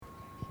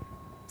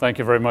Thank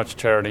you very much,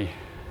 Charity.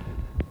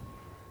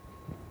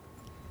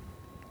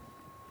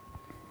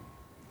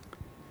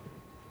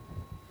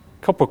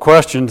 A couple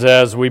questions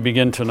as we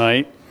begin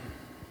tonight.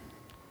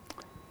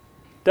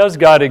 Does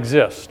God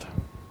exist?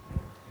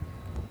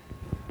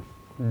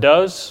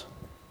 Does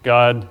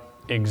God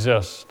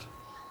exist?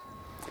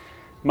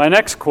 My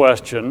next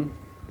question,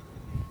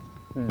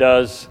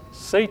 does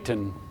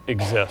Satan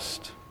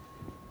exist?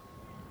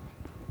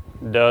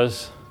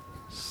 Does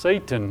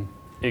Satan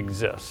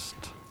exist?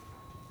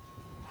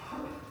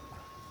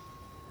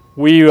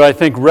 We, I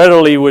think,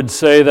 readily would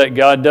say that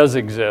God does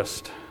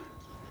exist,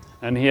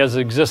 and He has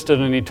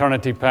existed in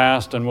eternity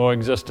past and will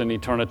exist in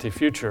eternity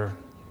future.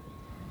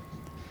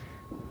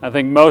 I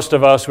think most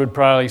of us would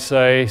probably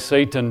say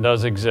Satan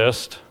does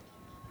exist.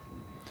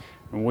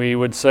 We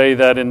would say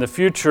that in the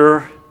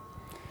future,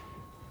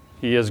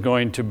 he is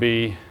going to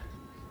be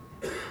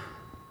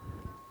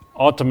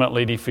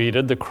ultimately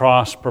defeated. The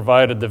cross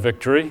provided the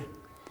victory,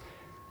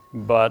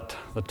 but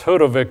the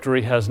total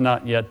victory has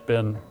not yet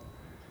been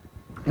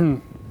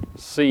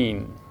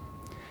seen.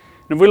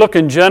 If we look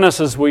in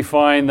Genesis, we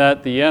find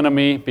that the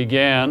enemy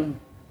began,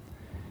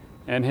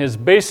 and his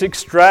basic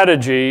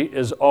strategy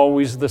is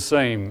always the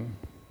same: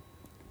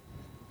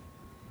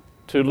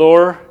 to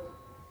lure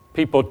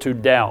people to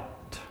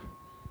doubt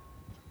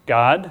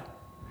God,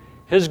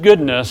 His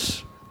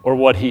goodness, or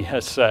what He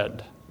has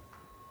said.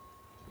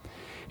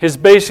 His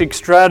basic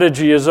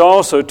strategy is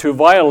also to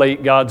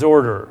violate God's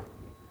order.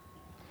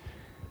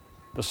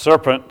 The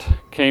serpent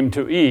came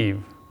to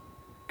Eve.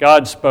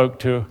 God spoke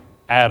to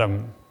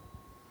Adam.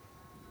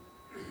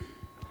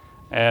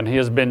 And he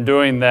has been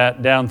doing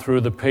that down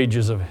through the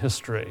pages of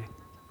history.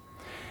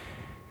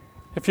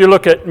 If you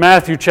look at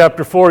Matthew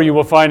chapter 4, you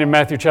will find in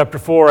Matthew chapter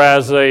 4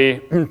 as a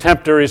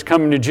tempter is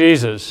coming to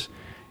Jesus.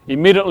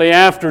 Immediately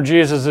after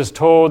Jesus is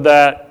told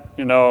that,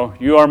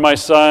 you are my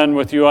son,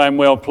 with you I am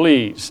well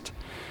pleased.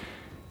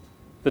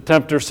 The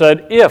tempter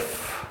said,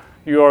 if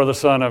you are the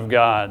Son of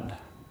God,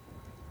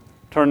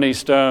 turn these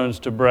stones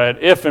to bread.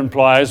 If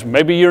implies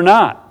maybe you're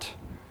not.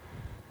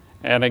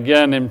 And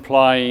again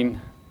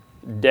implying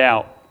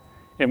doubt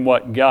in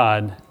what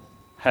God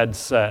had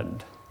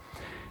said.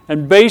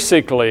 And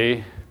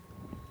basically,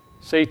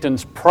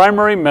 Satan's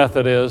primary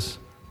method is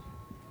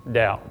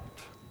doubt.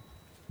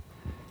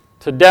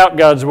 To doubt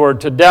God's word,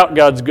 to doubt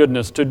God's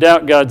goodness, to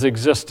doubt God's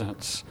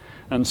existence,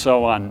 and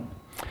so on.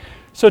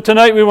 So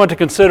tonight we want to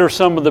consider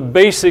some of the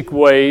basic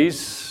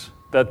ways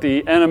that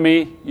the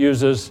enemy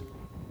uses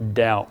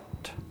doubt.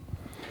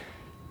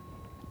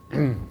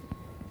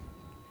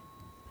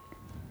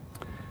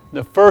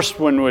 The first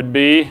one would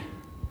be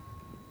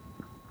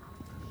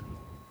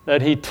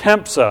that he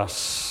tempts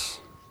us.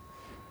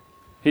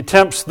 He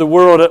tempts the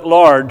world at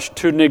large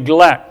to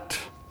neglect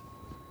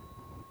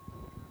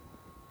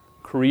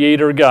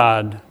Creator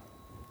God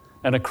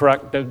and to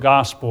correct the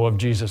gospel of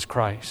Jesus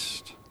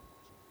Christ.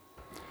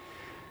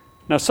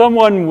 Now,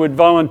 someone would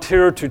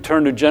volunteer to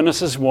turn to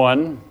Genesis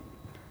 1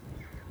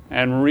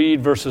 and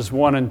read verses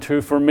 1 and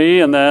 2 for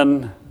me, and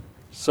then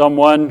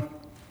someone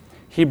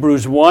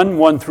Hebrews 1,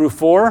 1 through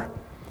 4,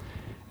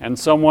 and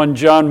someone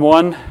John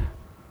 1,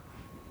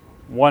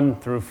 1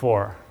 through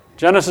 4.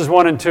 Genesis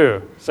 1 and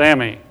 2,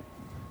 Sammy.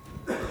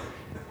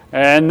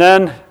 And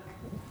then,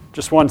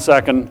 just 1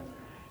 second,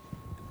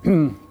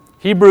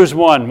 Hebrews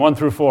 1, 1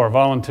 through 4,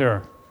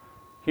 volunteer.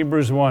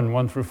 Hebrews 1,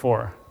 1 through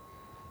 4.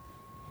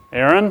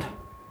 Aaron?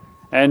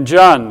 And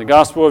John, the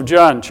Gospel of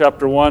John,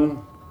 chapter 1,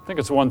 I think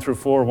it's 1 through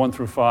 4, 1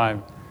 through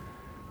 5.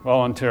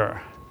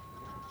 Volunteer.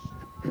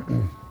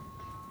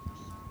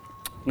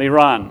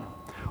 Leron.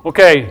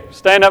 Okay,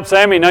 stand up,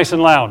 Sammy, nice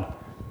and loud.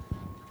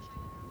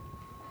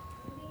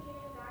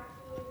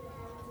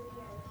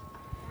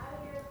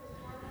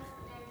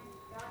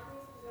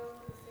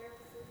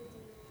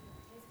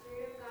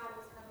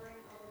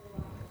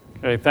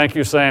 Okay, thank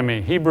you,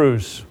 Sammy.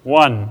 Hebrews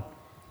 1,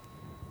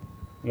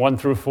 1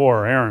 through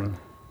 4. Aaron. In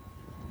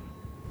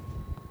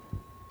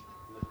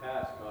the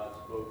past, God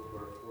spoke to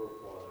our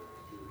forefathers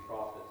through the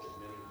prophets at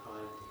many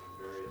times and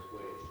in various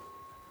ways.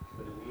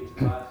 But in these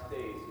last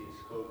days, He has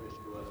spoken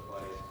to us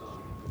by His Son,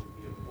 whom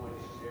He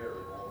appointed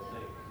heir of all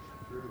things,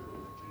 through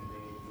whom He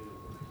made the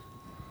universe.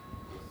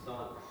 The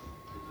Son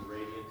is the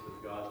radiance of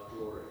God's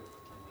glory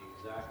and the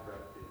exact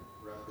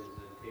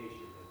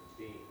representation of His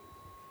being,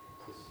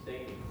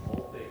 sustaining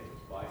all things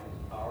by His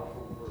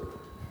powerful word.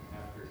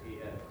 After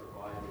He had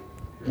provided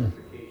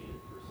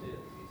purification for sins,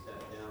 He sat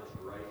down at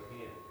the right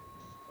hand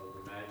of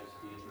the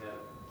Majesty in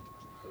heaven.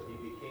 So He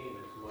became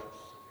as much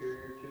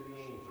superior to the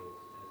angels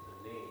as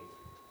the name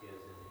He has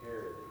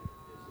inherited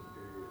is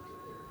superior to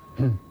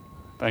theirs.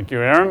 Thank you,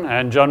 Aaron.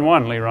 And John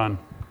 1, Leron.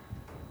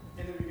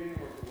 In the beginning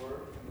was the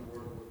Word, and the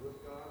Word was with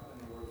God,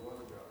 and the Word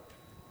was God.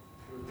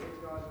 He was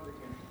with God in the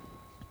beginning.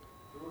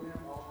 Through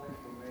Him all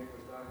things were made.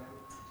 Without Him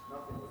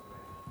nothing was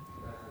made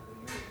that has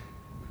been made.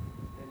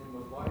 In Him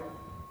was life,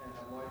 and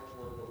that life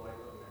was the light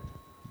of men.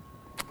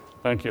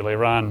 Thank you,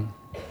 Leron.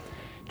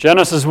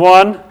 Genesis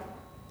 1,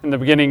 in the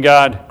beginning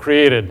God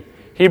created.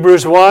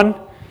 Hebrews 1,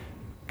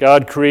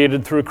 God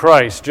created through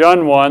Christ.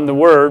 John 1, the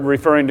Word,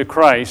 referring to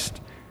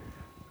Christ,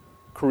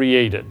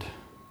 created.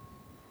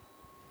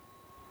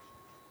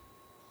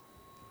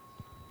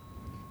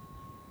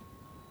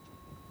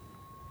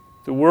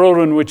 The world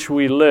in which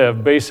we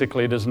live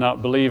basically does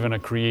not believe in a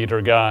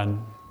creator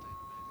God.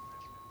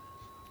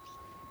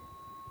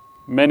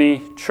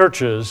 Many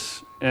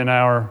churches in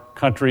our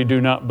country do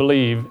not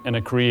believe in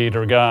a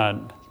creator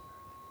God.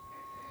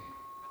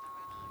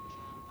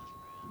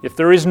 If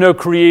there is no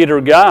creator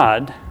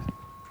God,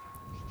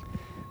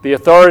 the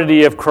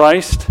authority of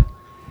Christ,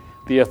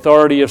 the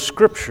authority of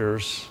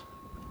Scriptures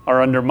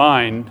are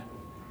undermined,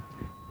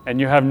 and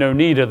you have no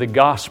need of the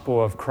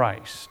gospel of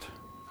Christ.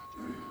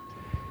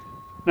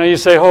 Now you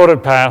say, hold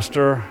it,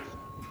 Pastor.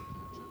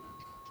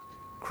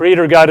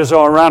 Creator God is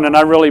all around, and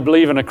I really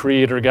believe in a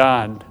creator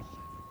God.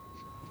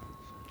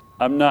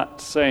 I'm not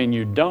saying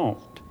you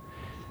don't,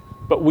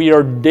 but we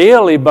are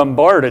daily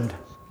bombarded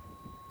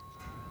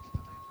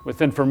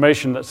with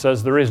information that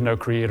says there is no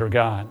creator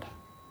God.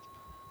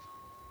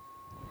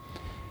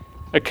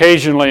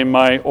 Occasionally in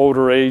my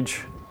older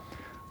age,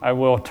 I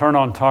will turn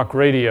on talk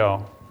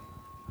radio.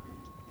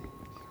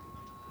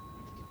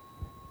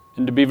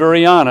 And to be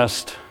very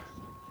honest,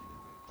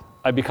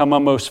 I become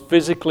almost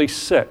physically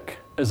sick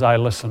as I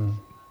listen.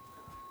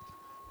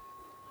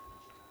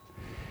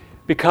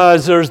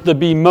 Because there's the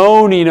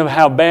bemoaning of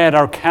how bad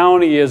our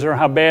county is or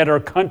how bad our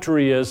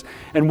country is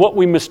and what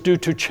we must do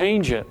to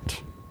change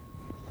it.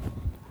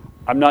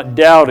 I'm not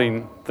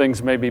doubting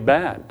things may be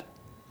bad.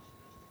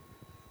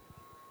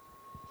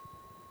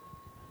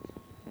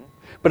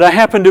 But I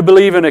happen to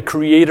believe in a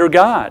creator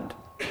God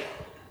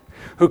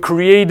who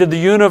created the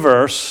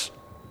universe,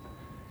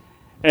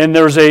 and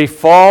there's a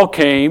fall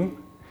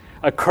came,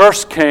 a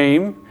curse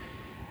came,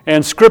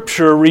 and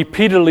Scripture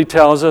repeatedly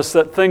tells us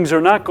that things are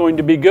not going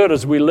to be good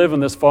as we live in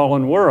this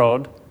fallen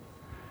world,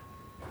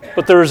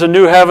 but there is a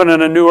new heaven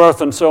and a new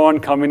earth and so on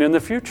coming in the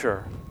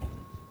future.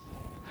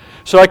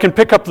 So I can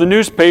pick up the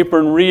newspaper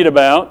and read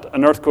about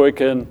an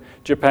earthquake in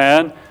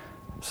Japan,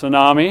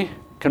 tsunami,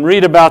 can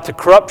read about the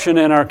corruption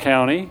in our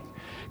county,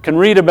 can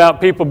read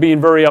about people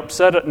being very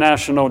upset at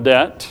national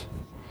debt,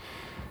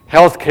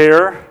 health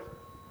care,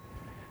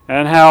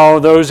 and how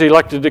those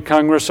elected to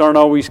Congress aren't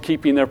always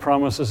keeping their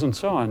promises and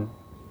so on.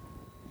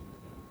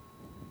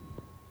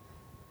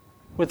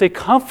 With a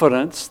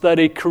confidence that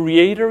a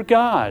creator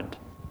God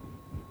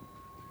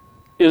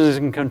is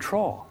in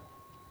control.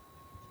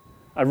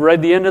 I've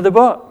read the end of the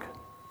book.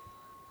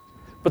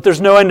 But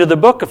there's no end of the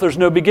book if there's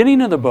no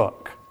beginning of the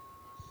book.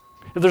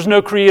 If there's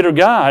no creator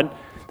God,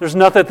 there's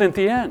nothing at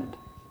the end.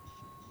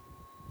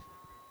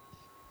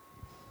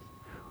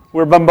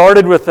 We're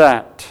bombarded with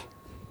that.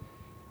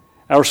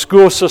 Our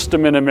school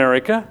system in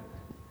America,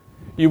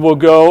 you will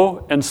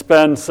go and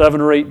spend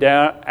 7 or 8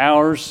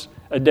 hours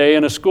a day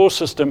in a school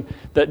system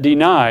that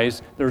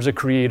denies there's a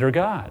creator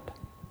God.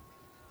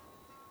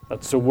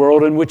 That's the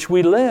world in which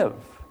we live.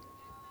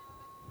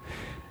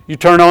 You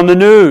turn on the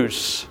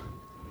news.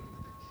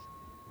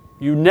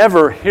 You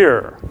never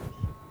hear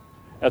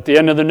at the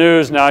end of the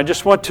news. Now, I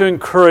just want to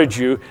encourage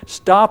you,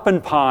 stop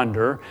and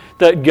ponder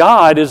that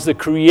God is the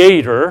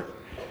creator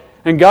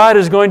and God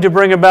is going to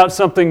bring about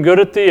something good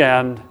at the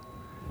end,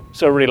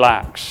 so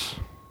relax.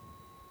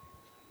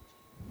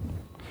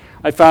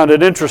 I found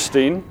it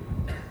interesting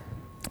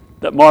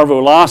that Marv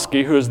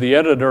Olasky, who is the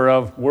editor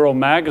of World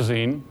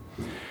Magazine,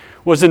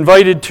 was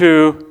invited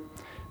to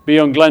be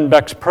on Glenn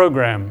Beck's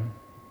program.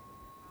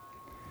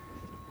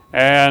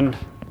 And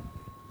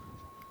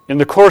in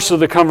the course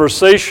of the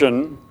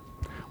conversation,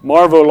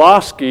 Marv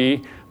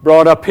Olasky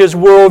brought up his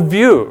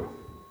worldview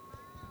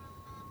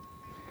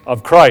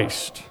of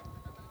Christ.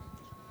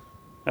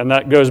 And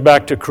that goes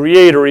back to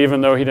creator,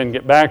 even though he didn't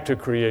get back to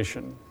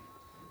creation.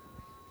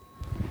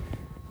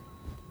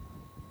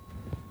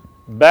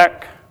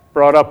 Beck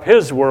brought up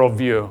his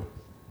worldview,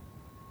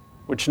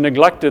 which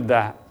neglected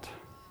that.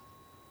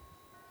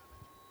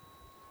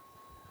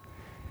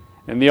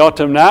 And the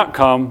ultimate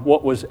outcome,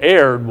 what was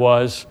aired,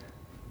 was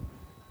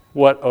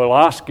what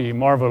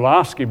Marv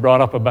Olasky brought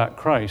up about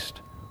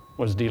Christ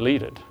was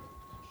deleted.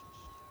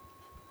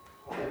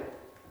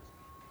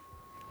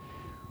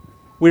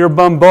 We are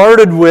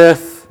bombarded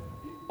with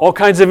all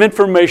kinds of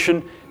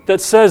information that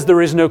says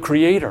there is no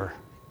creator.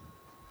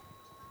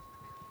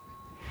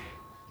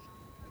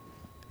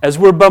 As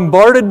we're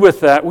bombarded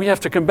with that, we have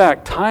to come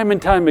back time and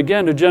time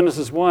again to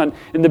Genesis 1.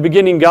 In the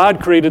beginning,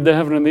 God created the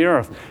heaven and the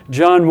earth.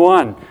 John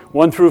 1,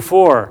 1 through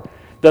 4,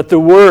 that the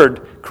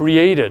Word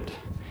created.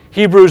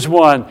 Hebrews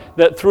 1,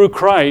 that through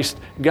Christ,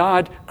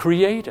 God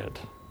created.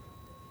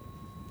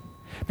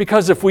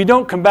 Because if we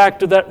don't come back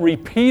to that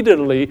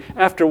repeatedly,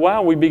 after a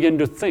while we begin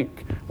to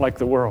think like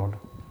the world.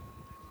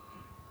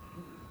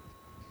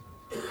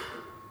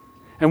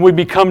 And we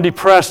become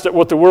depressed at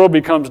what the world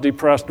becomes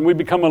depressed. And we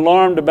become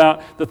alarmed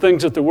about the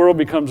things that the world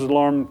becomes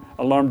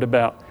alarmed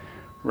about,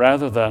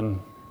 rather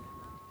than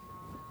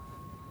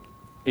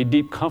a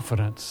deep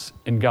confidence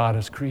in God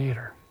as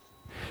creator.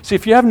 See,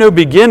 if you have no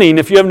beginning,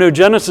 if you have no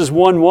Genesis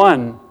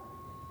 1:1,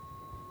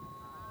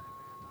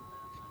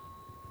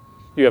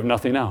 you have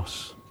nothing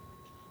else.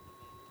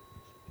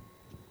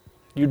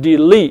 You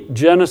delete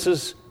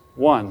Genesis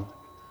 1,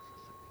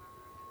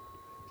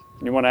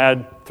 You want to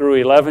add through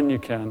 11, you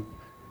can.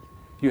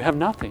 You have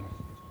nothing.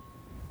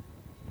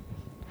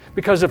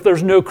 Because if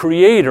there's no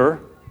creator,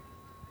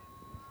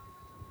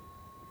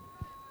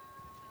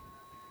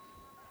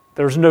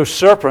 there's no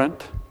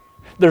serpent,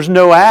 there's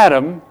no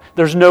Adam,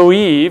 there's no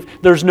Eve,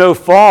 there's no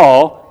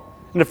fall.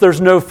 And if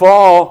there's no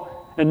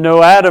fall and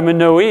no Adam and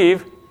no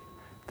Eve,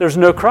 there's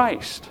no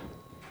Christ.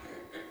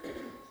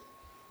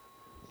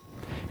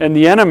 And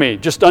the enemy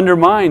just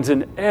undermines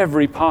in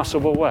every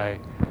possible way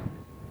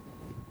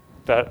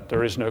that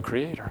there is no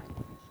creator.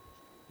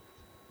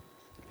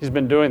 He's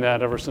been doing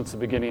that ever since the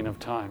beginning of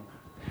time.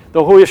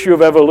 The whole issue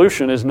of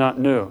evolution is not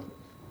new.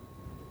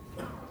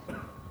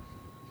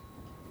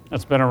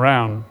 It's been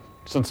around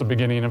since the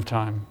beginning of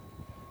time.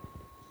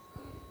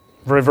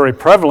 Very, very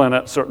prevalent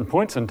at certain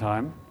points in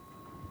time.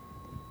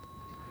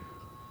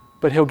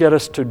 But he'll get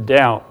us to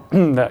doubt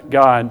that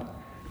God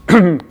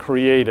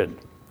created.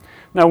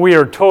 Now, we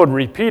are told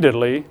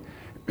repeatedly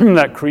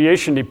that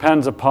creation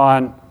depends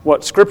upon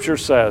what Scripture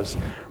says.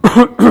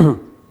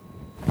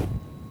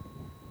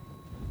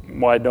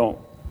 Well, I don't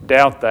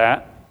doubt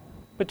that,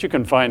 but you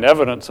can find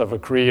evidence of a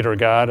creator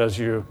God as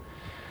you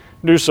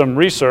do some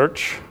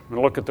research and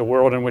look at the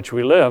world in which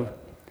we live.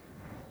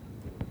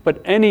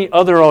 But any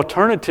other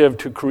alternative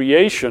to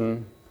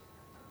creation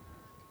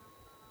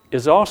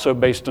is also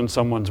based on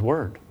someone's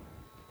word.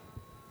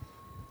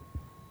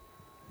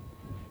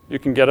 You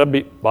can get a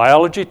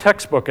biology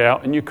textbook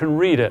out and you can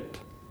read it,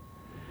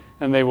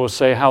 and they will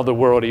say how the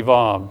world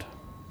evolved.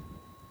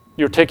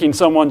 You're taking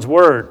someone's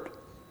word.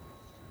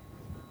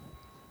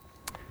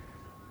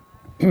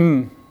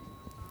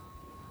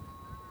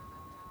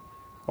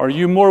 Are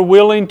you more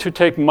willing to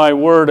take my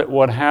word at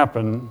what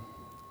happened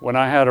when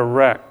I had a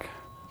wreck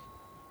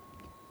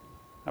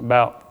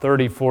about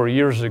 34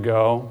 years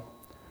ago?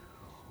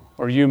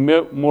 Or are you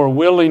more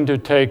willing to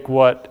take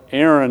what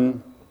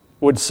Aaron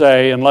would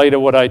say in light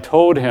of what I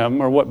told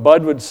him, or what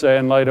Bud would say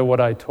in light of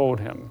what I told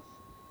him?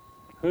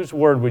 Whose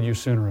word would you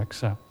sooner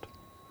accept?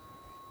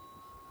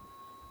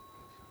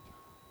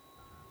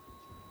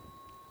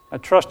 I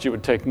trust you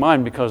would take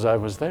mine because I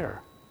was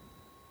there.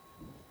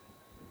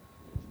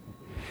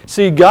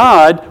 See,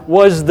 God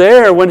was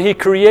there when He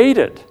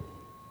created.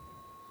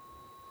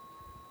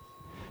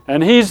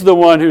 And He's the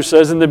one who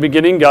says in the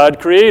beginning, God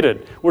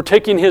created. We're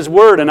taking His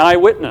word, an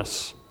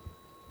eyewitness.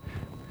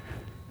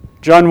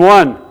 John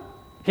 1,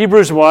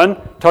 Hebrews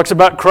 1 talks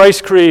about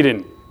Christ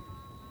creating.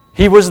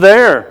 He was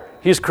there.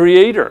 He's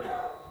creator.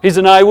 He's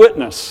an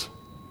eyewitness.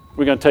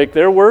 We're going to take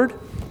their word?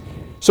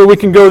 So we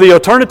can go the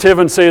alternative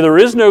and say there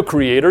is no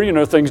creator. You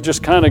know, things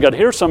just kind of got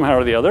here somehow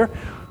or the other.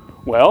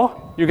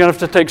 Well, you're going to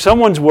have to take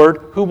someone's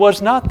word who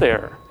was not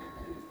there.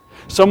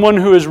 Someone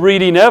who is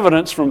reading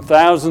evidence from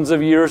thousands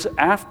of years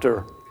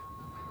after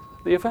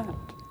the event.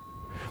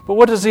 But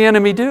what does the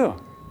enemy do?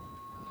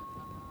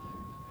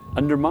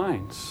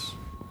 Undermines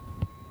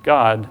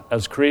God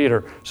as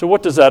creator. So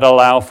what does that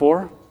allow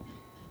for?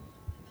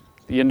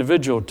 The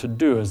individual to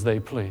do as they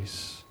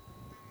please.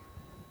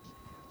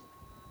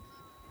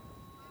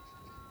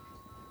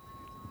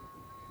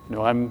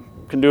 No, I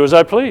can do as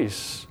I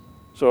please.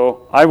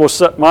 So I will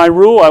set my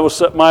rule, I will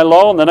set my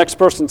law, and the next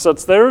person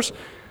sets theirs,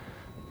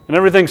 and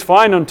everything's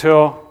fine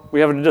until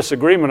we have a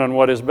disagreement on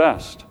what is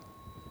best.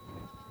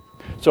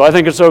 So I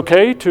think it's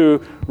okay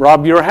to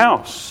rob your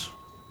house.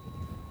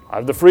 I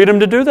have the freedom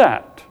to do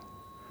that.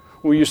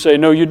 Well, you say,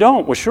 no, you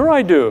don't. Well, sure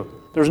I do.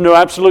 There's no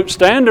absolute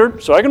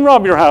standard, so I can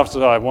rob your house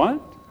as I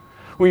want.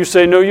 Well, you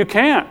say, no, you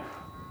can't.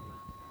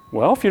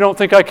 Well, if you don't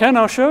think I can,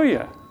 I'll show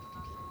you.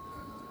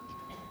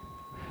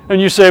 And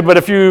you say, but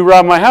if you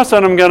rob my house,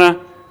 then I'm going to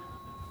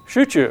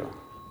shoot you.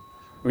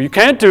 Well, you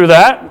can't do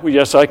that. Well,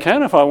 yes, I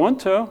can if I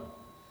want to.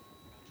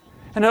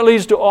 And it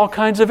leads to all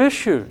kinds of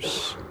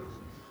issues.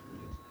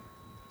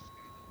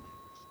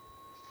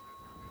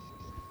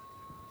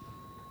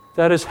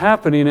 That is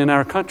happening in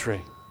our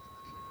country.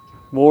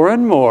 More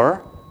and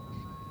more,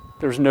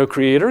 there's no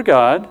creator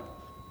God,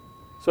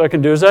 so I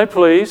can do as I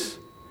please.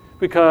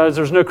 Because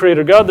there's no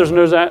creator God, there's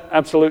no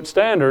absolute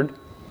standard,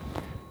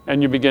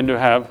 and you begin to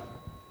have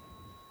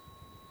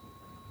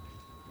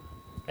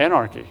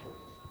anarchy.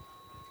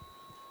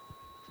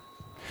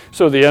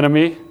 So the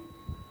enemy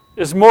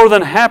is more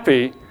than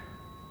happy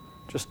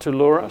just to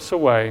lure us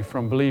away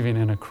from believing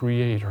in a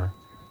creator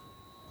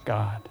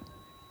God.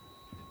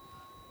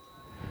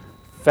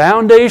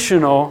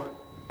 Foundational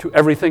to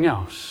everything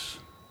else.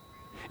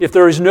 If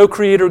there is no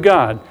creator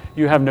God,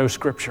 you have no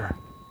scripture.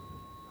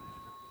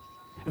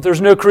 If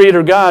there's no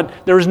creator God,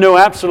 there is no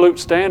absolute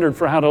standard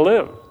for how to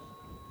live.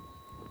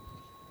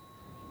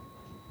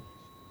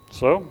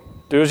 So,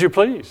 do as you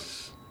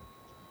please.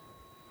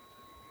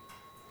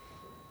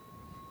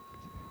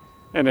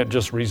 And it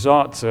just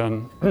results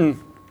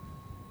in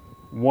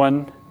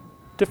one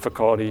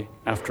difficulty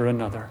after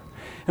another.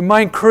 And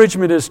my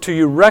encouragement is to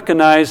you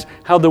recognize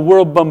how the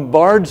world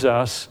bombards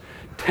us,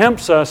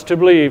 tempts us to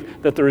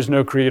believe that there is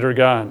no creator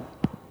God.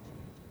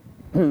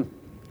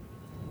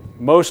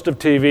 Most of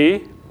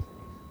TV,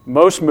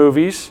 most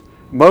movies,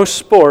 most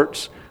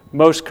sports,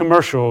 most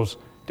commercials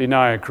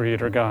deny a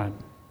creator God.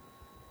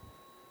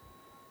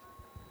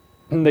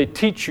 and they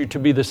teach you to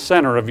be the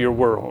center of your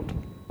world.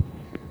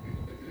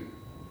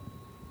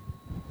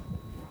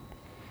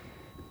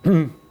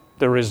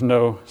 There is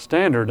no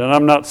standard. And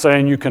I'm not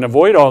saying you can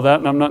avoid all that,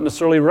 and I'm not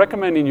necessarily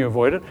recommending you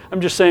avoid it. I'm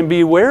just saying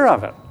be aware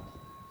of it.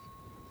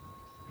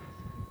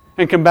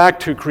 And come back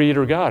to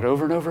Creator God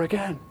over and over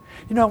again.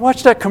 You know,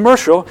 watch that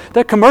commercial.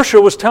 That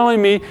commercial was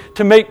telling me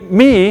to make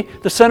me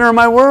the center of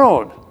my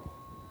world.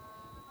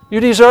 You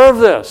deserve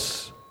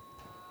this.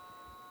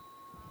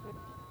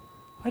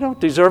 I don't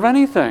deserve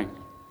anything.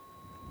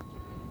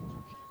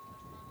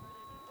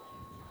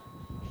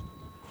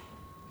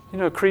 You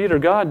know, Creator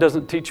God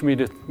doesn't teach me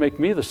to make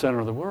me the center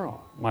of the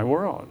world, my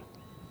world.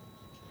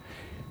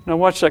 Now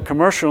watch that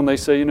commercial and they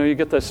say, you know, you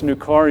get this new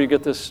car, you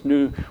get this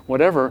new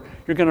whatever,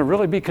 you're going to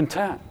really be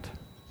content.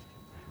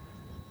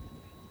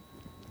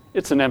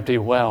 It's an empty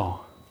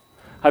well.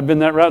 I've been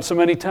that route so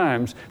many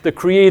times. The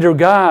Creator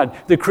God,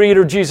 the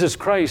Creator Jesus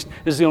Christ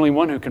is the only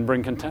one who can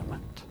bring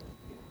contentment.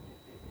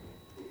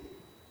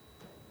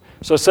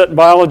 So I sat in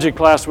biology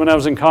class when I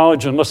was in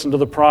college and listened to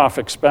the prof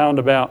expound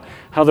about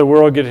how the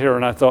world got here,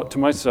 and I thought to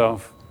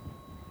myself,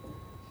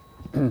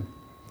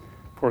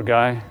 poor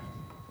guy,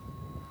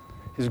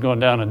 he's going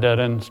down a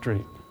dead-end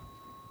street.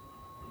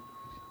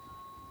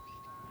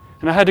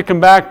 And I had to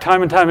come back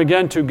time and time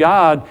again to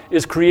God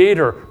is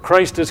creator,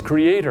 Christ is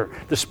creator.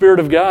 The Spirit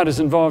of God is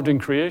involved in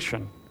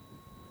creation.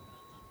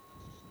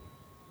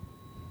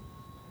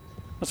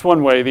 That's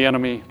one way the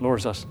enemy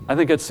lures us. I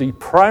think it's the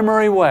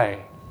primary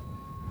way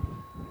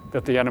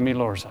that the enemy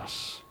lures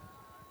us.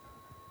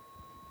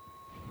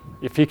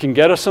 If he can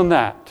get us on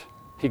that,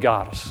 he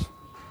got us.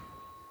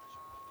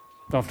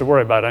 Don't have to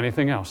worry about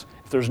anything else.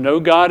 If there's no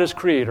God as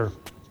creator,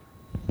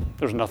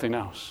 there's nothing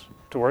else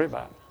to worry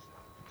about.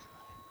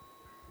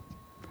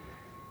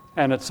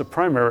 And it's the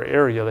primary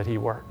area that he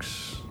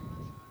works.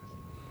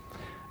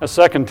 A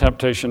second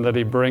temptation that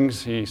he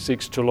brings, he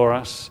seeks to lure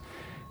us,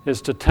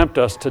 is to tempt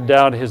us to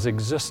doubt his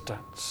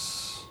existence.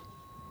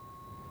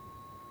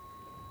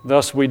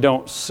 Thus we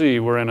don't see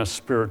we're in a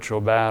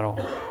spiritual battle.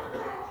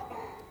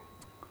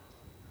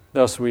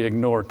 Thus we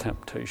ignore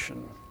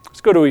temptation.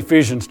 Let's go to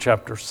Ephesians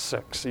chapter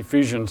 6.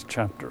 Ephesians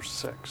chapter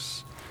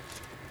 6.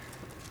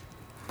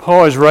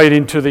 Paul is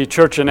writing to the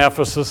church in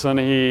Ephesus, and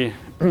he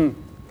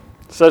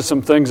says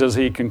some things as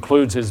he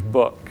concludes his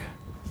book.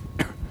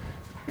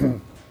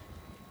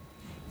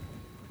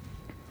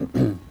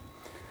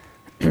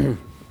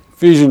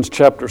 Ephesians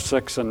chapter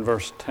 6 and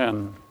verse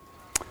 10.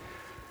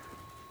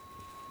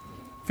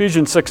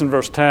 Ephesians 6 and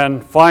verse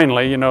 10,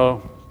 finally, you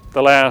know,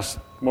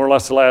 more or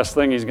less the last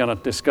thing he's going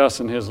to discuss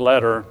in his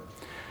letter.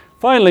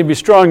 Finally, be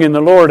strong in the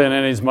Lord and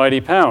in his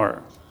mighty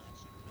power.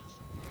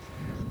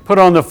 Put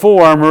on the full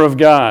armor of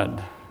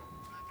God,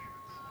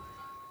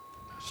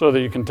 so that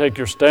you can take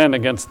your stand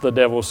against the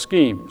devil's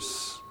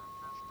schemes.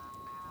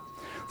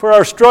 For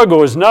our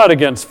struggle is not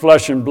against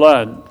flesh and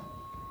blood,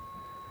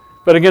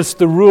 but against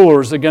the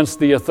rulers, against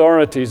the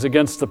authorities,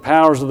 against the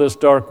powers of this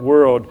dark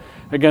world,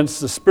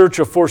 against the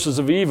spiritual forces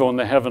of evil in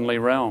the heavenly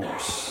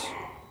realms.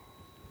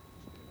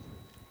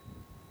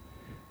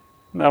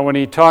 Now, when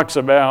he talks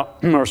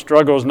about our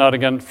struggle is not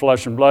against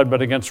flesh and blood,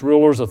 but against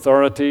rulers,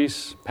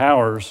 authorities,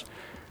 powers,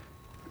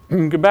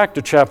 go back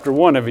to chapter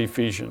 1 of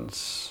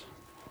Ephesians.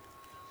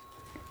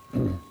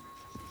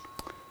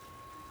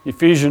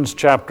 Ephesians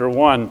chapter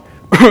 1.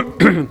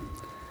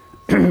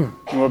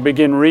 We'll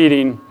begin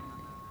reading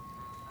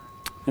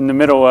in the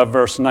middle of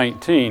verse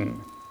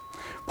 19.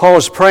 Paul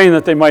is praying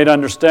that they might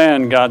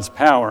understand God's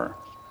power.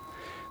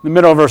 In the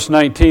middle of verse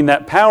 19,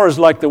 that power is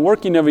like the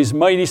working of his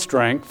mighty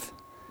strength.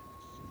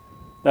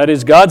 That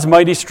is God's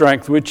mighty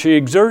strength, which he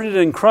exerted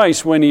in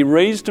Christ when he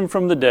raised him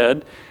from the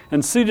dead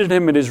and seated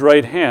him at his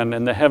right hand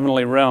in the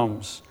heavenly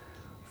realms,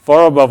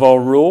 far above all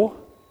rule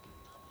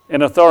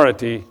and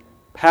authority,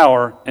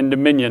 power and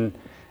dominion,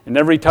 and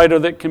every title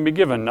that can be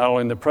given, not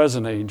only in the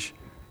present age,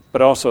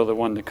 but also the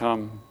one to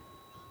come.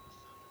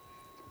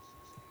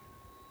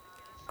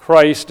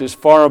 Christ is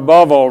far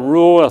above all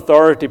rule,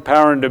 authority,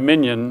 power, and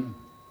dominion.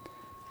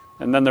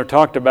 And then they're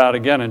talked about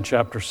again in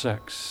chapter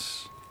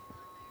 6.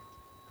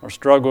 Our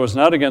struggle is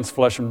not against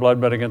flesh and blood,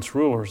 but against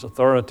rulers,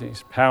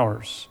 authorities,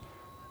 powers,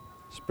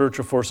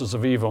 spiritual forces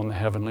of evil in the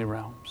heavenly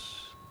realms.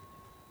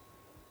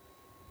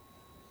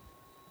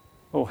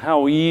 Oh,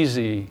 how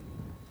easy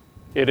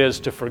it is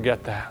to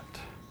forget that.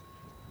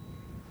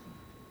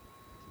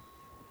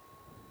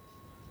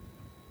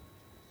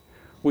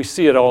 We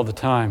see it all the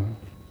time.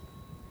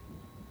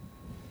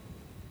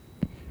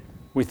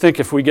 We think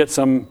if we get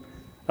some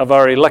of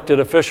our elected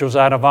officials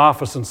out of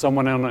office and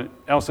someone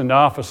else into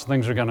office,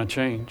 things are going to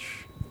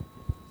change.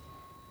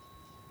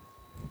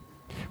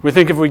 We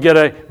think if we get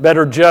a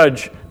better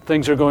judge,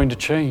 things are going to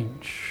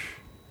change.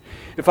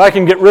 If I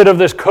can get rid of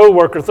this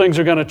coworker, things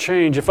are going to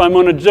change. If I'm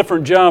on a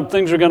different job,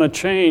 things are going to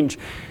change.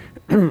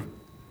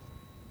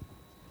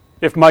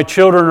 If my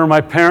children or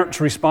my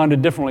parents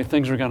responded differently,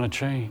 things are going to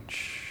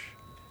change.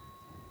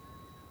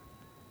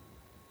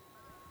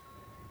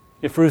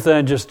 If Ruth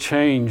Ann just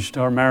changed,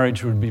 our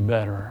marriage would be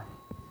better.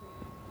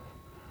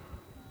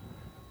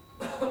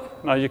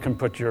 Now you can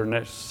put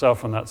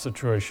yourself in that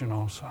situation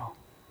also.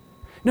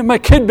 If my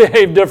kid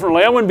behaved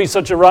differently, I wouldn't be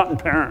such a rotten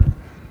parent.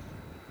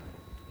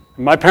 If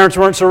my parents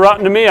weren't so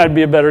rotten to me, I'd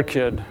be a better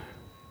kid.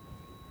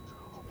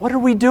 What are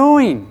we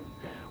doing?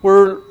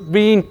 We're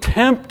being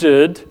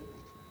tempted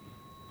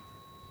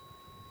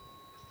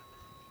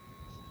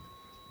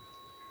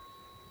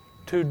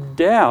to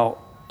doubt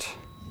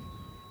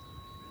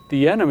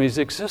the enemy's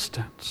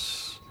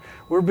existence.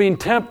 We're being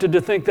tempted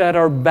to think that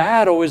our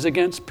battle is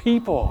against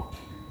people.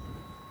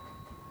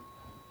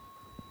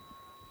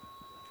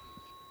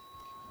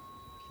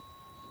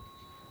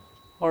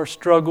 Our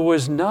struggle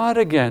is not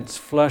against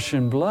flesh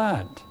and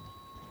blood,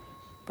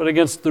 but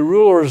against the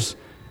rulers,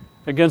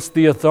 against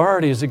the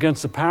authorities,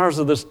 against the powers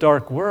of this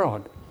dark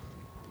world.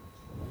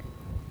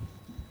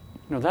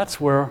 That's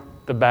where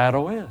the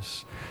battle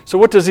is. So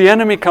what does the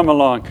enemy come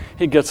along?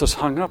 He gets us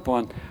hung up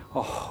on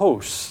a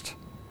host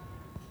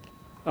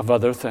of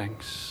other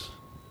things,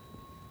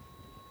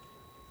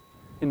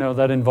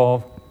 that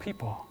involve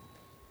people.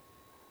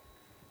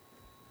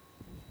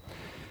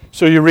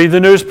 So you read the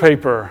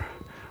newspaper.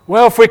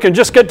 Well, if we can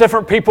just get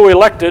different people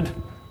elected,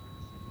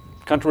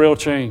 country will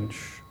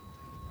change.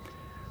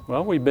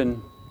 Well, we've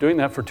been doing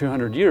that for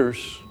 200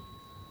 years,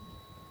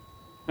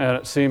 and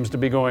it seems to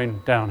be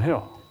going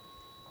downhill.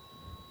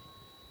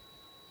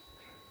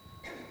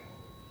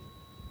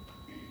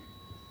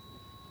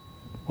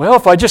 Well,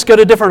 if I just get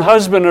a different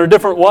husband or a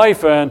different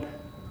wife, and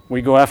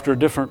we go after a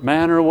different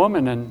man or a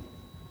woman, and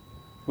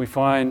we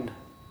find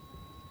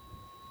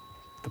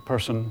the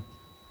person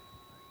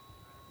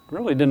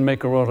really didn't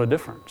make a world of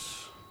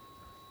difference.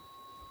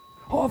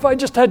 Oh, if I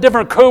just had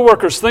different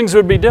coworkers, things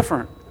would be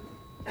different.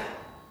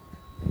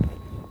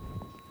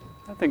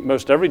 I think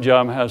most every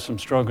job has some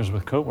struggles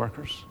with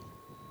coworkers.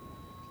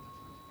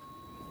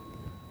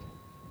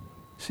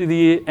 See,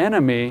 the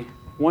enemy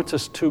wants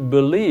us to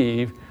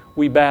believe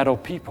we battle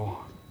people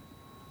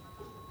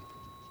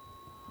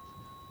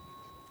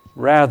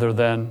rather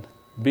than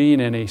being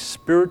in a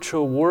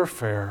spiritual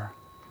warfare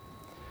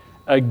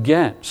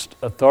against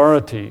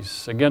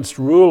authorities, against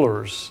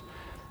rulers,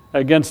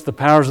 against the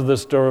powers of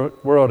this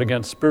world,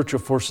 against spiritual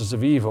forces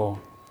of evil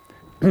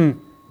in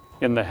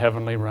the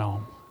heavenly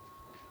realm.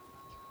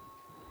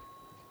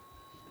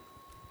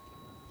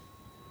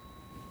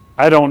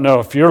 I don't know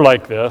if you're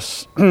like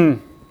this.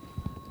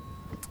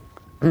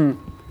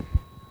 You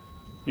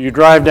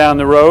drive down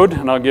the road,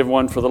 and I'll give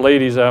one for the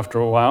ladies after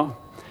a while.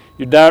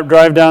 You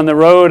drive down the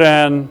road,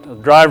 and the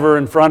driver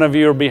in front of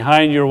you or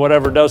behind you or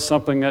whatever does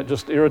something that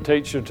just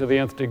irritates you to the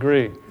nth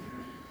degree.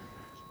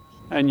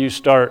 And you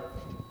start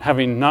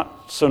having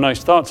not so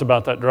nice thoughts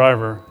about that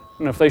driver.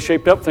 And if they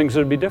shaped up things, it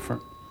would be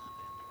different.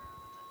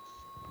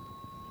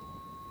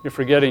 You're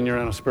forgetting you're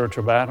in a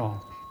spiritual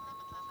battle.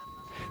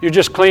 You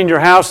just cleaned your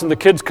house and the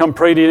kids come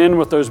parading in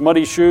with those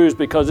muddy shoes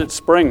because it's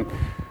spring.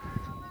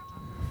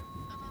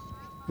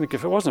 I think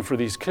if it wasn't for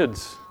these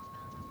kids,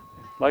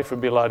 life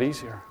would be a lot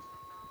easier.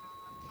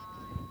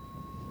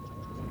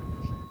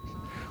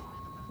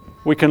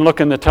 We can look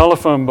in the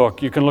telephone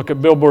book. You can look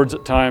at billboards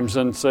at times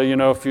and say,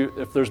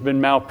 if there's been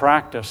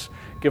malpractice,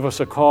 give us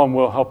a call and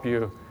we'll help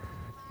you,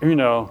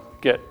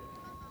 get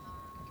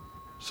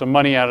some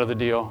money out of the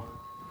deal.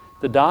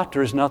 The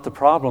doctor is not the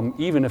problem,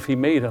 even if he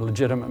made a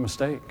legitimate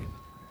mistake.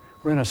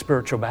 We're in a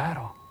spiritual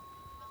battle.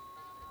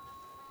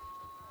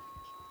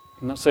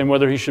 I'm not saying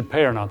whether he should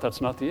pay or not.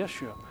 That's not the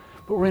issue.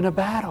 But we're in a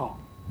battle.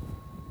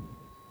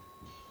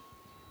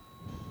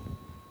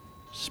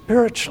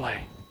 Spiritually.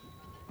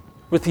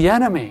 With the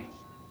enemy.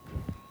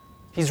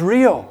 He's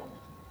real.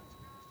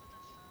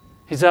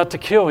 He's out to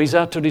kill. He's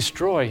out to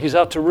destroy. He's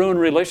out to ruin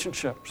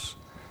relationships.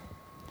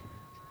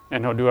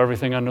 And he'll do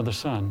everything under the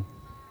sun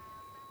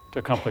to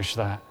accomplish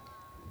that.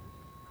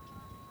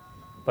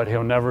 But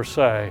he'll never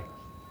say,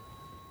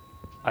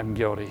 I'm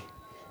guilty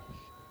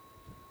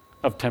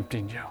of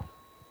tempting you.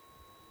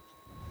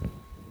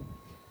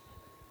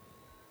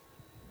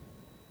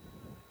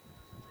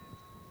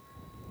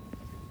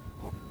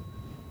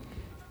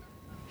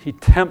 He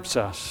tempts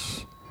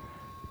us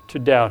to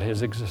doubt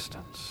his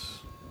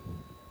existence.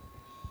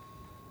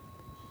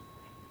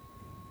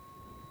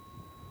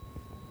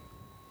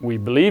 We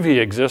believe he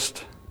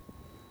exists,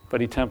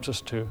 but he tempts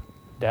us to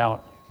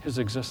doubt his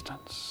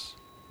existence.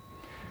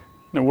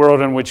 The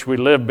world in which we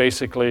live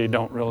basically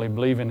don't really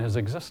believe in his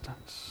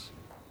existence.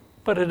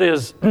 But it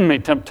is a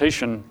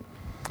temptation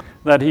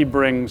that he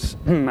brings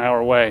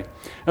our way.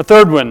 A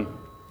third one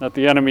that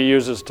the enemy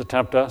uses to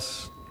tempt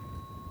us.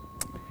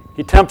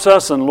 He tempts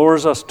us and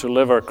lures us to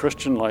live our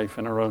Christian life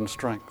in our own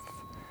strength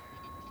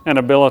and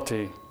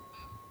ability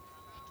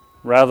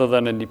rather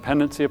than in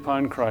dependency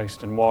upon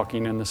Christ and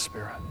walking in the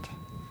Spirit.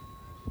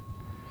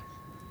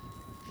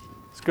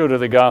 Let's go to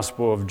the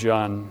Gospel of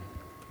John.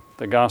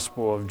 The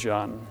Gospel of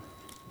John.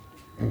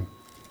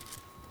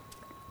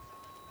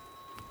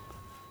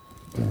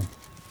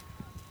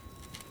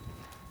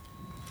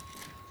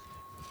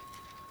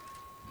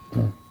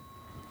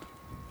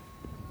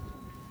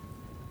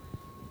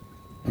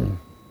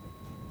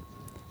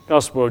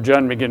 Gospel of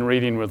John, begin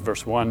reading with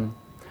verse 1.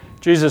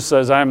 Jesus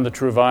says, I am the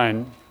true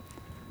vine.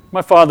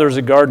 My Father is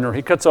a gardener.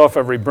 He cuts off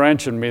every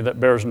branch in me that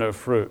bears no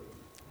fruit.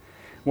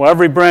 Well,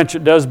 every branch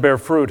that does bear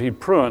fruit, He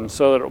prunes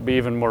so that it will be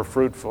even more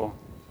fruitful.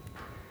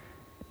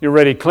 You're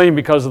already clean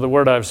because of the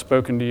word I have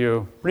spoken to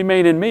you.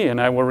 Remain in me,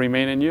 and I will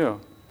remain in you.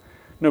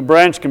 No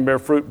branch can bear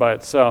fruit by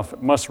itself.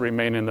 It must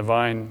remain in the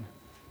vine.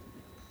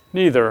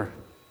 Neither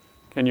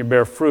can you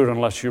bear fruit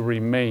unless you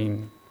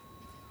remain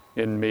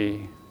in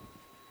me.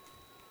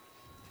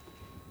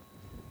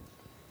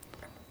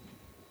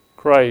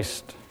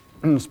 Christ,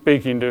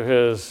 speaking to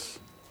His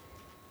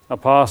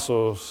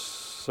apostles,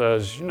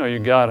 says, you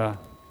got to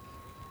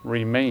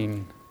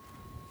remain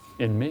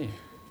in me.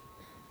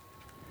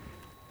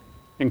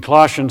 In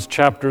Colossians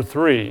chapter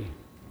 3,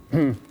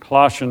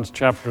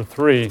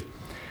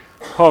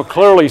 Paul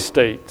clearly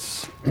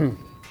states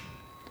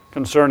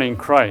concerning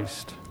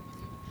Christ.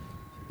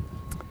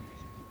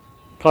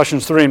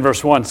 Colossians 3 and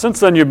verse 1, since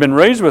then you've been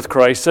raised with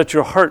Christ, set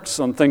your hearts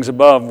on things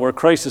above, where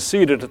Christ is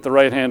seated at the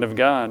right hand of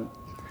God.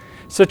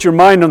 Set your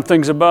mind on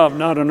things above,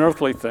 not on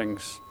earthly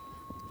things.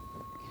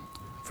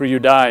 For you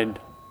died,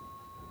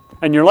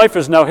 and your life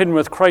is now hidden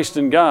with Christ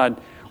in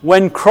God.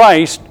 When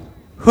Christ,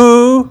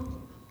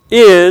 who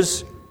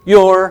is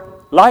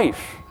your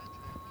life,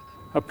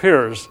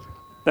 appears,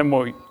 then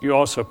will you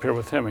also appear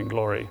with Him in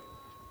glory.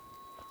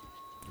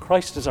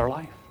 Christ is our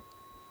life.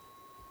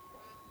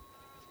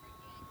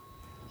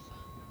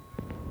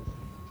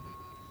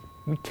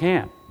 We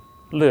can't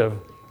live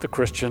the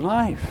Christian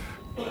life.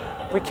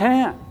 We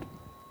can't.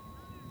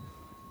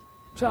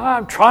 So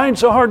I'm trying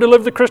so hard to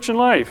live the Christian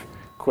life.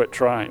 Quit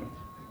trying.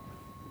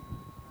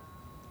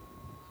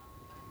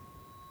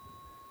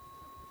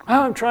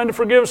 I'm trying to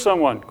forgive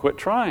someone. Quit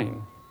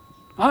trying.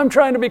 I'm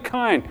trying to be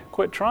kind.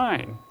 Quit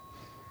trying.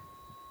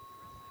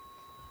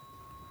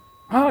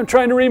 I'm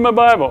trying to read my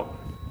Bible.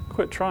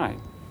 Quit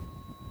trying.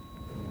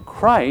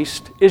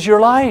 Christ is your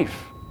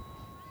life.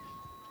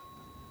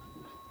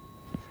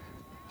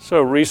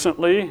 So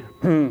recently,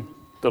 the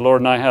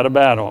Lord and I had a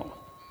battle.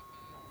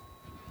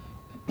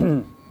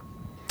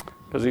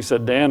 Because He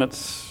said, Dan,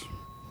 it's,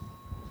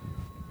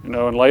 in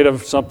light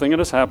of something that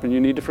has happened,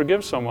 you need to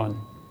forgive someone.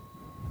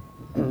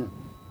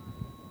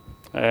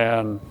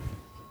 And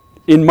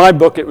in my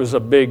book, it was a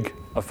big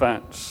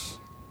offense.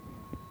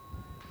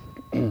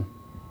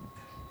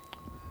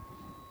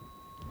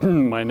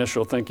 My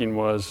initial thinking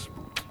was,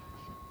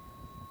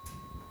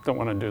 don't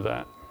want to do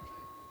that.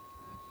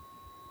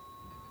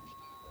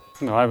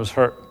 No, I was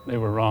hurt. They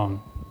were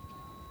wrong.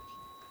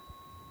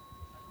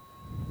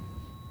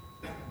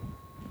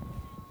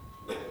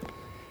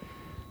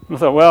 I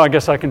thought, well, I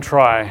guess I can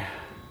try.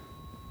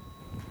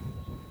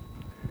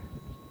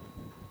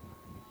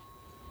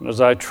 And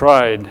as I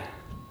tried,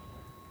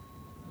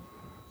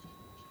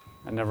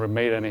 I never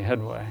made any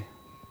headway.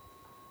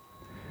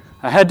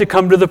 I had to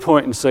come to the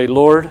point and say,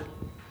 Lord,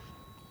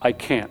 I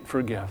can't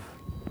forgive.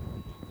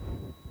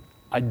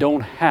 I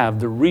don't have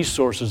the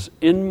resources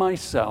in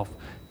myself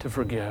to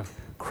forgive.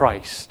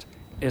 Christ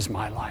is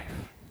my life.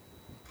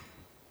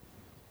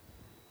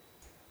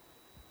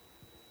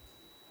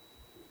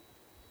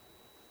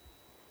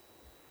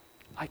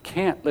 I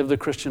can't live the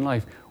Christian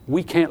life.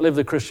 We can't live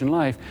the Christian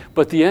life,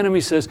 but the enemy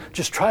says,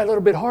 just try a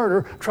little bit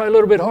harder, try a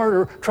little bit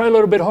harder, try a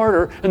little bit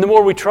harder, and the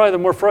more we try, the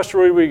more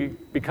frustrated we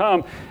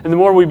become, and the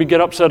more we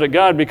get upset at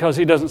God because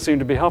He doesn't seem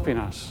to be helping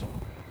us.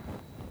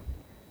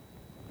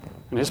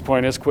 And his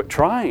point is, quit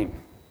trying.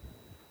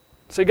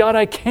 Say, God,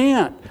 I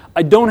can't.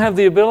 I don't have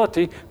the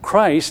ability.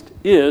 Christ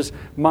is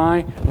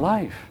my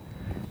life.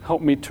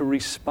 Help me to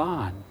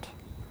respond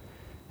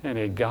in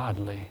a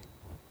godly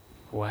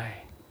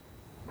way.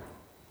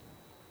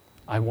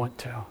 I want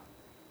to.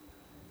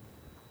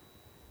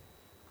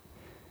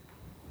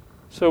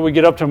 So we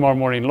get up tomorrow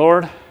morning,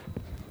 Lord,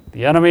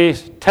 the enemy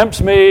tempts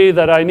me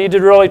that I need to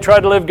really try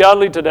to live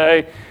godly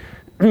today.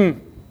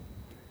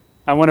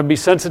 I want to be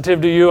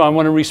sensitive to you. I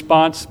want to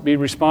be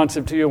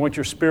responsive to you. I want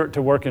your Spirit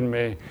to work in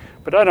me.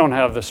 But I don't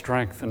have the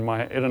strength in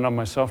and of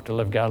myself to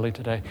live godly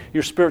today.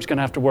 Your Spirit's going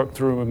to have to work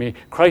through me.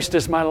 Christ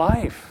is my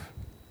life.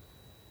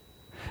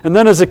 And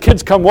then as the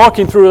kids come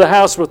walking through the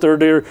house with their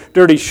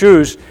dirty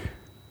shoes,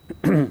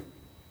 and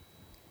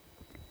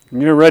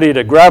you're ready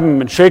to grab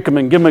them and shake them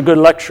and give them a good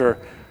lecture,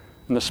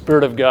 and the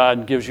Spirit of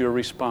God gives you a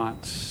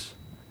response.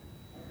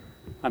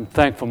 I'm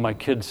thankful my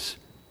kids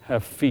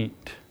have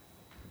feet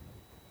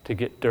to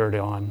get dirt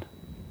on,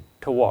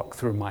 to walk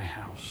through my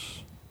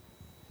house.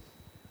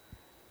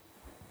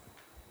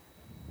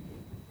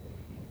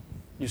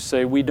 You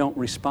say we don't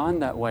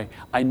respond that way.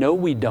 I know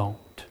we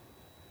don't.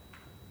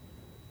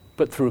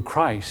 But through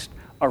Christ,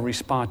 our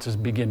responses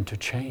begin to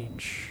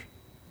change.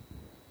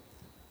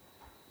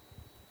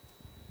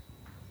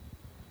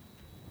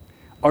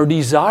 Our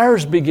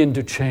desires begin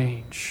to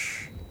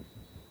change.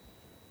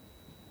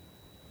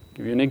 I'll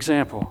give you an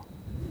example.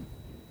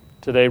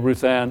 Today,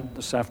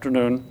 this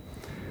afternoon,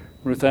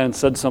 Ruth Ann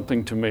said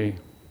something to me,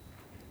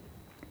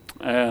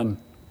 and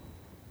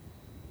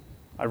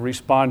I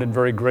responded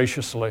very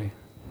graciously.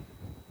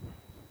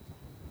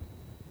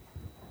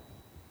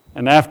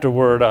 And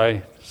afterward,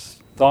 I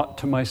thought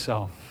to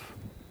myself,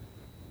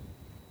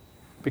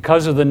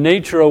 because of the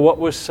nature of what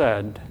was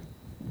said,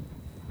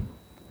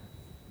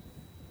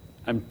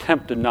 I'm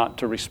tempted not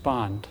to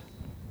respond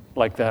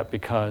like that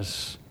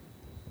because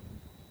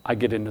I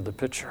get into the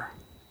picture.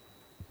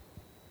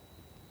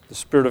 The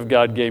Spirit of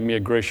God gave me a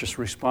gracious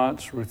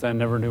response. Ruth Ann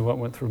never knew what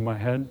went through my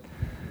head.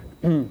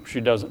 She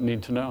doesn't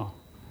need to know.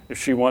 If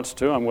she wants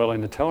to, I'm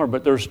willing to tell her,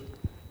 but there's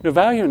no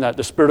value in that.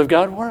 The Spirit of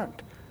God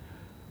worked.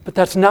 But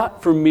that's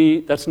not for me,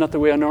 that's not the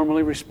way I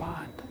normally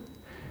respond.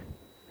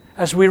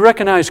 As we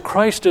recognize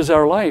Christ as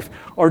our life,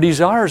 our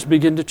desires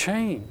begin to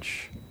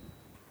change.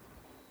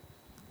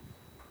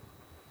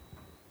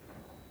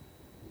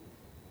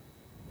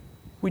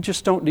 We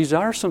just don't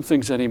desire some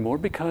things anymore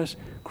because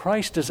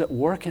Christ is at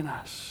work in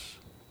us.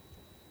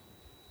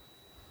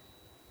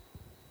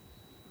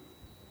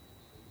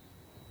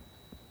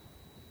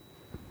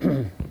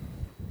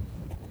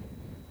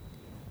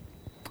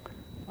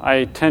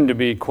 I tend to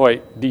be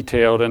quite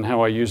detailed in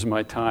how I use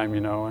my time,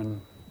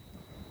 and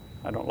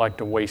I don't like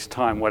to waste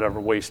time, whatever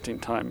wasting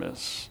time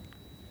is.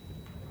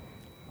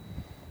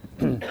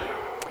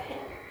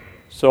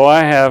 So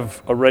I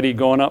have already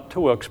gone up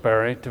to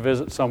Wilkes-Barre to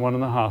visit someone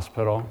in the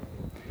hospital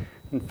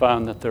and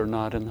found that they're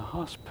not in the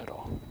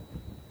hospital.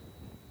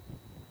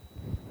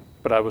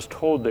 But I was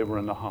told they were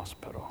in the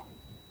hospital.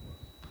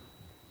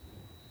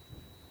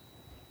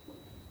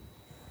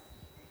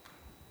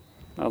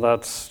 Now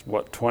that's,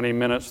 20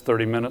 minutes,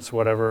 30 minutes,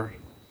 whatever.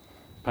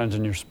 Depends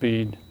on your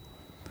speed.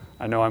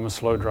 I know I'm a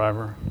slow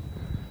driver,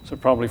 so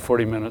probably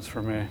 40 minutes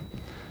for me.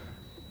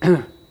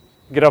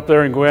 Get up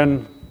there and go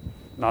in,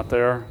 not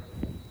there.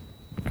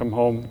 Come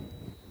home.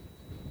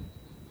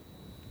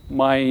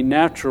 My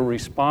natural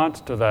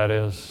response to that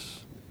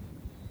is,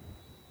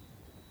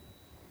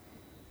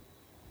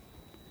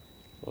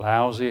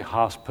 lousy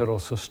hospital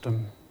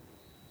system.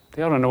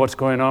 They ought to know what's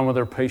going on with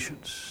their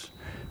patients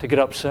to get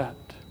upset.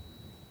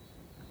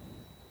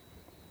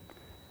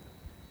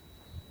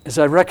 As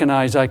I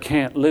recognize I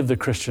can't live the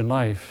Christian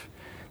life,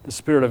 the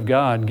Spirit of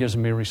God gives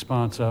me a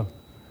response of,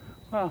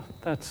 well,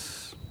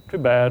 that's too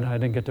bad. I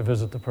didn't get to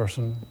visit the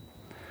person.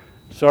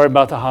 Sorry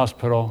about the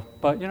hospital,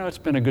 but it's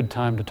been a good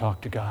time to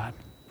talk to God.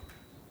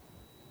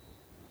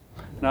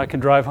 And I can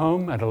drive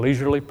home at a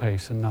leisurely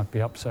pace and not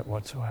be upset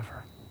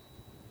whatsoever.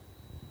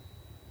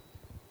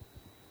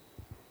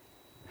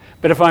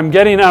 But if I'm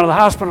getting out of the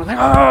hospital, I think,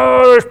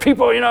 there's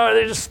people,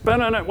 they're just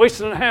spending it,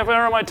 wasting a half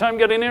hour of my time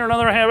getting here,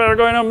 another half hour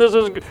going home. This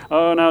isn't good.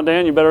 Oh, now,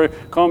 Dan, you better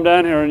calm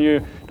down here and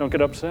you don't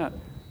get upset.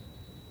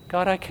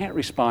 God, I can't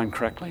respond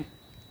correctly.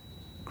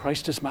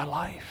 Christ is my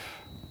life.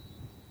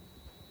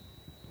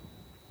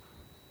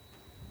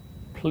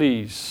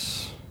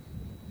 Please,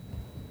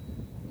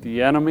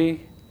 the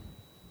enemy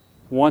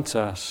wants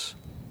us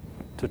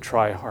to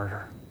try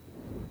harder.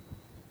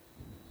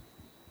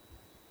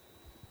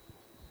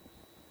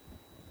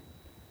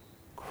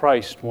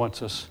 Christ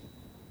wants us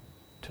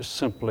to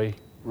simply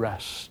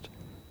rest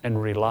and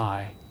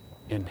rely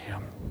in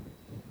Him.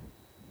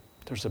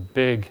 There's a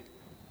big,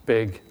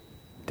 big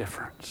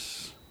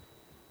difference.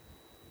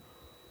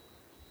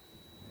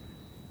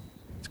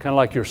 It's kind of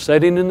like you're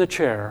sitting in the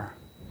chair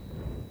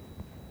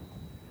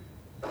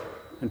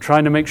and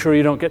trying to make sure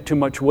you don't get too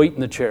much weight in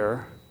the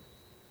chair,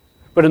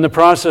 but in the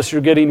process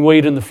you're getting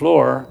weight in the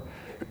floor.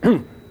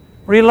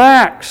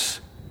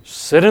 Relax.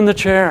 Sit in the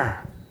chair.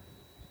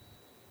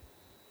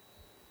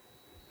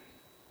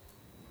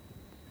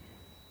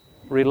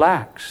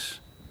 Relax,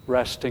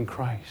 rest in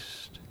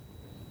Christ.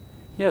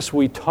 Yes,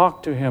 we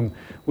talk to Him.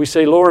 We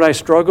say, Lord, I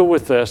struggle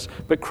with this,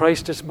 but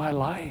Christ is my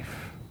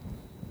life.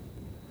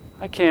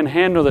 I can't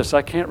handle this.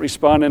 I can't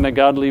respond in a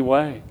godly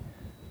way.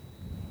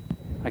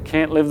 I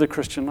can't live the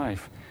Christian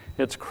life.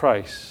 It's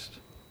Christ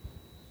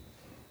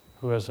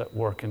who is at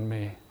work in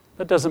me.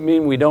 That doesn't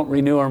mean we don't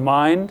renew our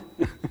mind.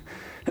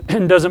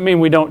 It doesn't mean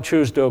we don't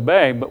choose to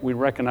obey, but we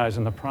recognize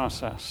in the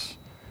process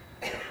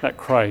that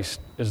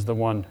Christ is the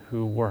one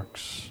who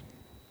works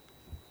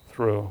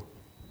through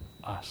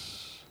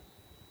us.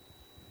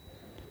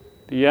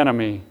 The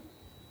enemy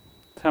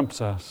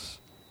tempts us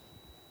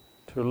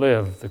to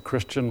live the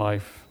Christian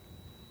life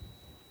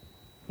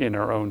in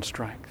our own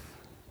strength.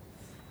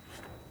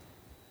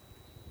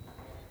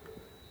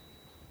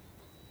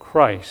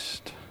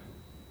 Christ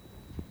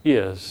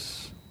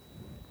is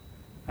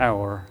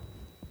our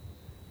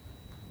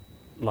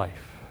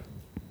life.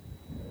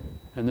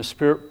 And the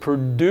Spirit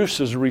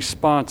produces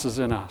responses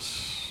in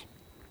us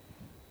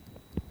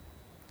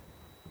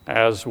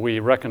as we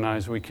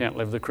recognize we can't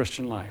live the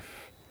Christian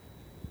life.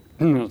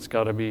 It's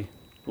got to be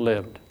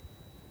lived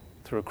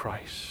through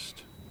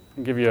Christ.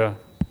 I'll give you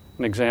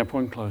an example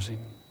in closing.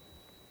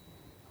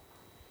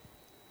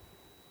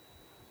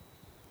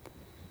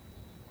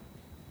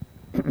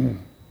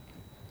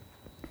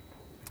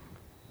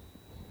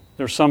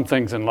 There's some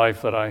things in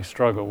life that I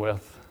struggle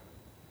with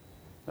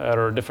that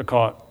are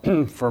difficult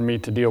for me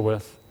to deal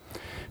with.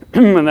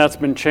 And that's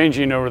been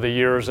changing over the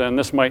years, and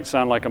this might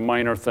sound like a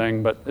minor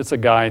thing, but it's a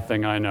guy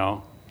thing, I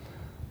know.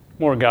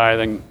 More guy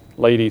than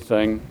lady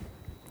thing.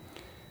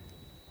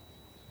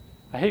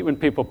 I hate when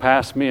people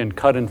pass me and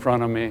cut in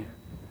front of me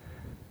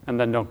and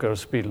then don't go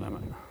speed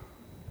limit.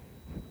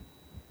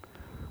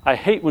 I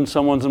hate when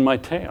someone's in my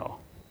tail.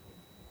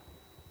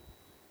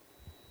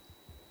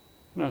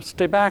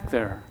 Stay back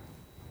there.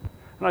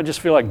 And I just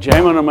feel like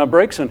jamming on my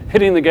brakes and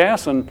hitting the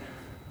gas, and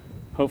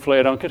hopefully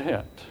I don't get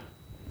hit.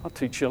 I'll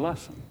teach you a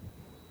lesson.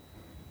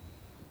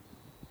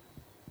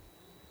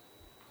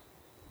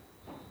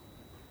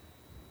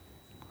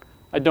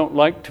 I don't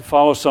like to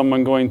follow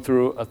someone going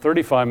through a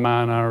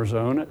 35-mile-an-hour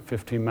zone at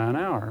 15 miles an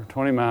hour,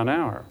 20 miles an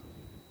hour.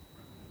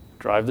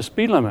 Drive the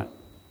speed limit.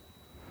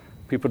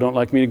 People don't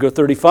like me to go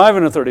 35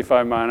 in a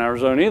 35-mile-an-hour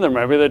zone either.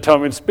 Maybe they tell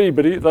me to speed,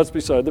 but that's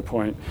beside the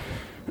point.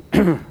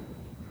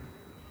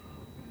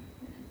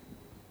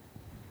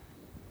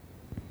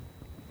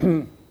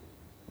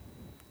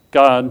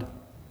 God,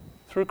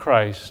 through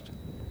Christ,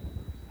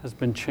 has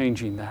been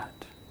changing that.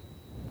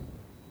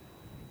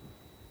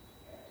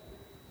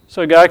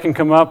 So a guy can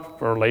come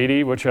up, or a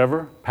lady,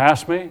 whichever,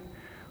 pass me,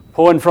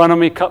 pull in front of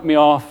me, cut me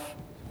off.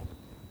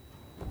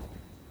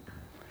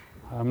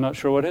 I'm not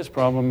sure what his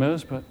problem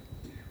is, but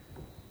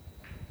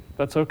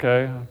that's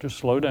okay. I'll just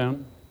slow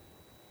down.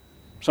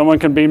 Someone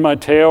can beat my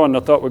tail, and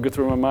the thought would go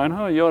through my mind,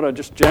 oh, you ought to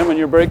just jam on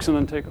your brakes and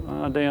then take,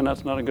 Dan,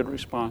 that's not a good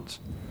response.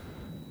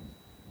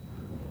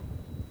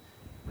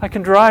 I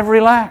can drive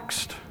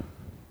relaxed.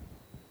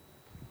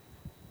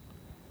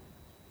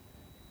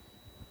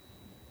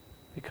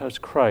 Because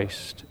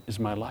Christ is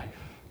my life.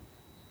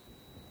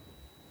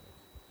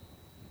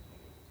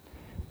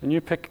 And you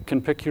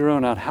can pick your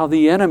own out. How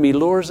the enemy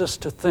lures us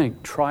to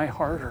think, try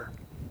harder.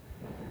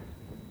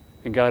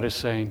 And God is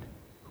saying,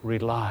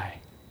 rely,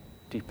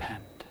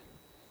 depend.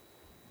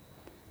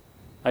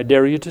 I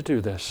dare you to do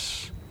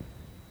this.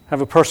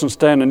 Have a person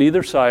stand on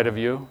either side of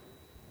you,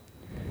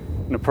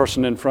 and a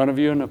person in front of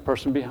you, and a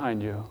person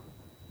behind you.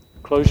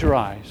 Close your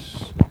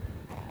eyes,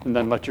 and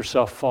then let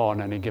yourself fall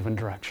in any given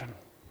direction.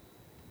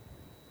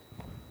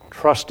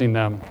 Trusting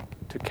them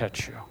to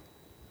catch you.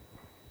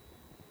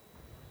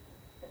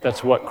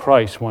 That's what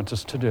Christ wants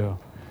us to do.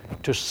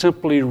 To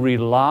simply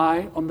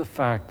rely on the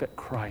fact that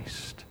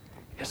Christ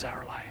is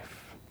our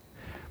life.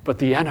 But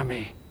the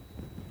enemy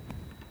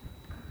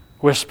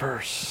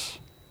whispers,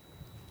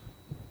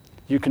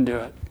 you can do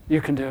it, you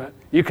can do it,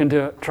 you can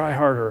do it, try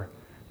harder.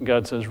 And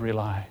God says,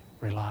 rely,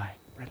 rely,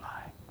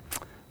 rely.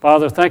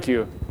 Father, thank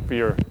you for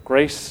your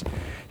grace,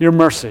 your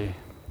mercy.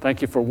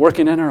 Thank you for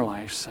working in our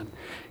lives and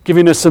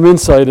giving us some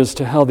insight as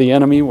to how the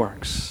enemy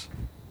works.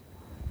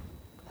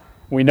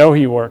 We know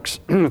he works.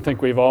 I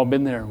think we've all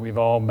been there. We've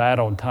all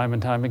battled time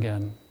and time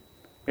again.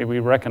 May we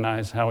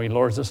recognize how he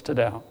lures us to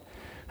doubt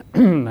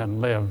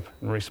and live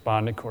and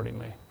respond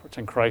accordingly. For it's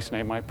in Christ's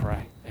name I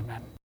pray.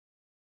 Amen.